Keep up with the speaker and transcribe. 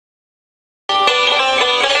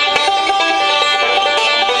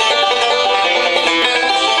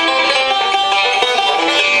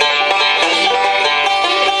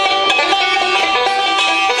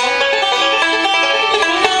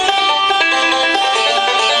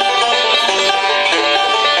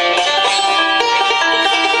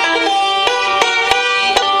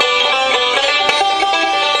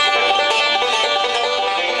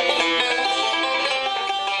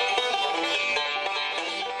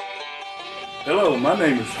Hello, my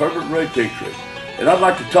name is Herbert Ray Pitre, and I'd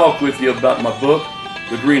like to talk with you about my book,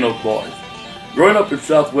 The Green Oak Boys. Growing up in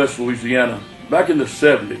southwest Louisiana, back in the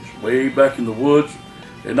 70s, way back in the woods,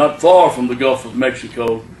 and not far from the Gulf of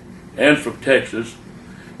Mexico and from Texas,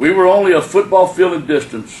 we were only a football field in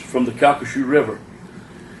distance from the Calcasieu River.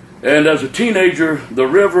 And as a teenager, the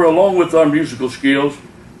river, along with our musical skills,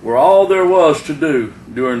 were all there was to do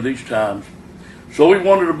during these times. So we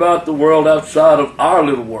wondered about the world outside of our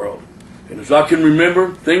little world. And as I can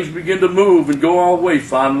remember, things began to move and go our way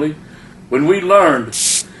finally when we learned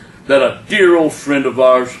that a dear old friend of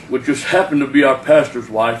ours, which just happened to be our pastor's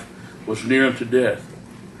wife, was near unto death.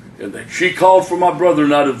 And that she called for my brother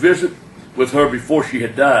and I to visit with her before she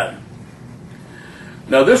had died.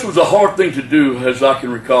 Now this was a hard thing to do, as I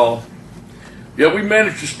can recall. Yet we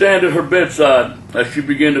managed to stand at her bedside as she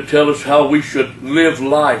began to tell us how we should live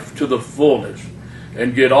life to the fullness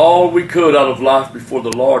and get all we could out of life before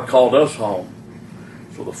the Lord called us home.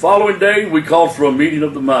 So the following day we called for a meeting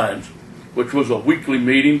of the minds, which was a weekly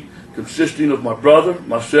meeting consisting of my brother,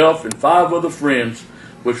 myself, and 5 other friends,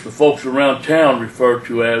 which the folks around town referred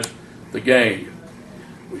to as the gang.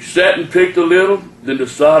 We sat and picked a little, then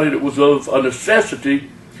decided it was of a necessity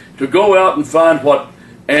to go out and find what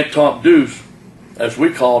Aunt Tante Deuce, as we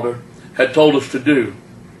called her, had told us to do.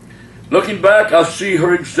 Looking back, I see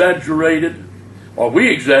her exaggerated, or we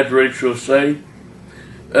exaggerated, shall I say,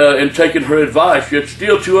 in taking her advice, yet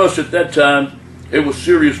still to us at that time, it was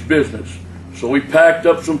serious business. So we packed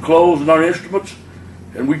up some clothes and our instruments,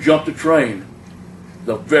 and we jumped the train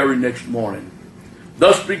the very next morning.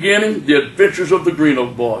 Thus beginning the adventures of the Green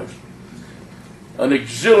Oak Boys. An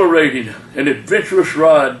exhilarating and adventurous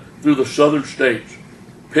ride through the southern states,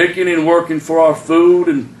 picking and working for our food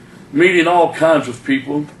and meeting all kinds of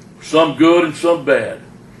people, some good and some bad.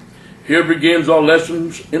 Here begins our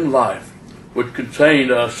lessons in life, which contain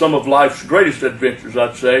some of life's greatest adventures,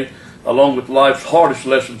 I'd say, along with life's hardest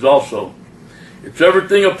lessons also. It's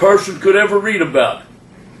everything a person could ever read about.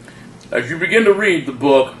 As you begin to read the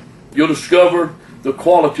book, you'll discover the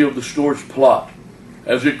quality of the story's plot.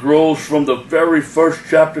 As it grows from the very first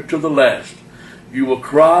chapter to the last, you will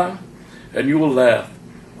cry and you will laugh,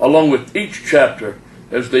 along with each chapter,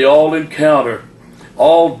 as they all encounter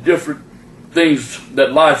all different things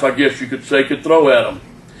that life, I guess you could say, could throw at them.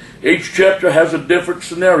 Each chapter has a different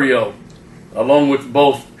scenario, along with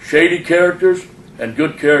both shady characters and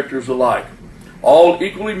good characters alike, all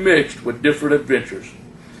equally mixed with different adventures.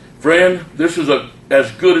 Friend, this is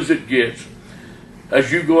as good as it gets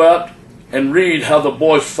as you go out and read how the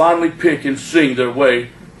boys finally pick and sing their way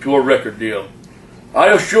to a record deal. I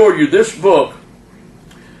assure you this book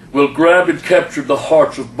will grab and capture the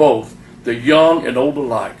hearts of both the young and old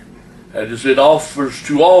alike, as it offers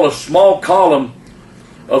to all a small column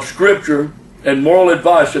of scripture and moral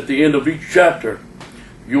advice at the end of each chapter.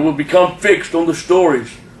 You will become fixed on the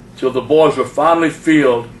stories till the boys are finally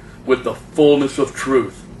filled with the fullness of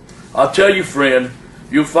truth. I'll tell you, friend,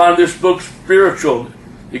 you'll find this book spiritual,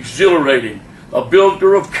 exhilarating, a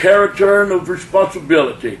builder of character and of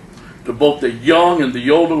responsibility to both the young and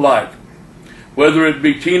the old alike, whether it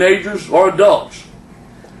be teenagers or adults.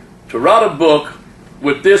 To write a book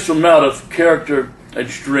with this amount of character and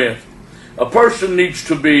strength, a person needs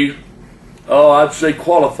to be, I'd say,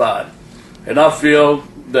 qualified. And I feel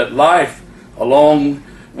that life, along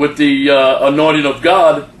with the anointing of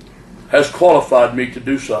God, has qualified me to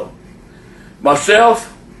do so.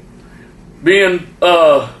 Myself, being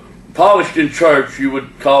polished in church, you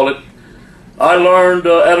would call it, I learned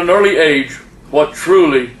at an early age what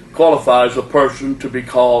truly qualifies a person to be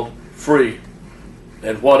called free.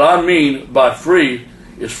 And what I mean by free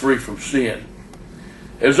is free from sin.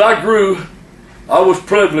 As I grew, I was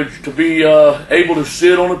privileged to be able to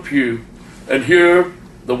sit on a pew and hear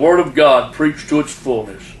the Word of God preached to its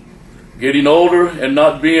fullness. Getting older and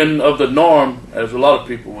not being of the norm, as a lot of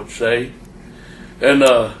people would say, and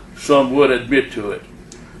some would admit to it,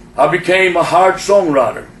 I became a hired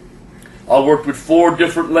songwriter. I worked with 4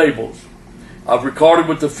 different labels. I've recorded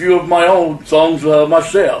with a few of my own songs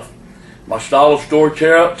myself. My style of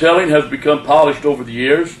storytelling has become polished over the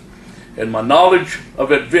years, and my knowledge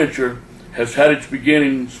of adventure has had its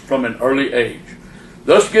beginnings from an early age,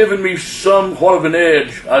 thus giving me somewhat of an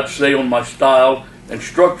edge, I'd say, on my style and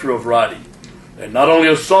structure of writing, and not only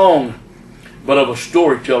a song, but of a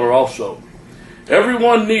storyteller also.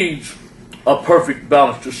 Everyone needs a perfect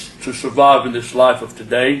balance to survive in this life of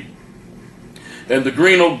today, and the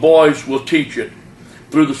Green Oak Boys will teach it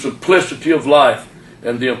through the simplicity of life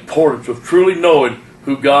and the importance of truly knowing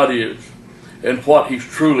who God is and what He's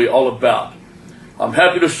truly all about. I'm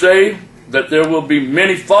happy to say that there will be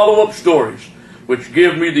many follow-up stories which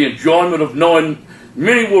give me the enjoyment of knowing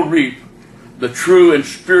many will reap the true and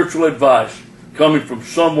spiritual advice coming from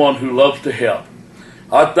someone who loves to help.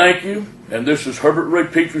 I thank you, and this is Herbert Ray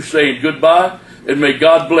Pitre saying goodbye, and may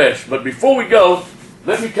God bless. But before we go,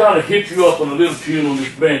 let me kind of hit you up on a little tune on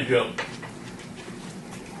this banjo.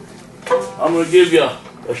 I'm going to give you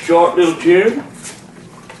a short little tune.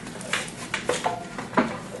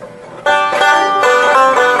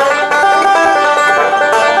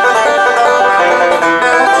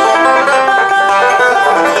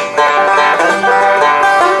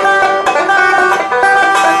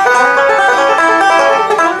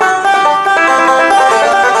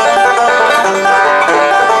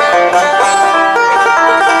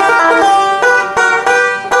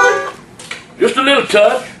 Just a little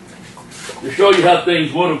touch to show you how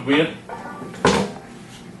things would have been.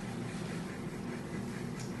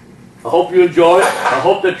 I hope you enjoy it. I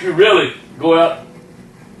hope that you really go out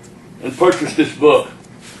and purchase this book,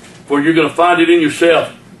 for you're going to find it in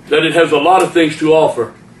yourself that it has a lot of things to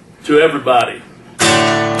offer to everybody.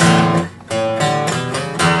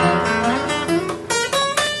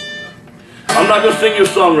 I'm not going to sing you a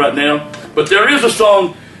song right now, but there is a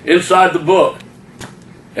song inside the book,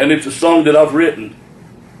 and it's a song that I've written.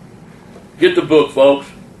 Get the book, folks.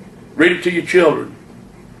 Read it to your children.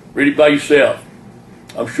 Read it by yourself.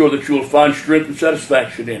 I'm sure that you will find strength and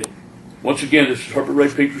satisfaction in it. Once again, this is Herbert Ray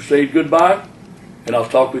Pitre saying goodbye, and I'll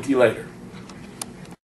talk with you later.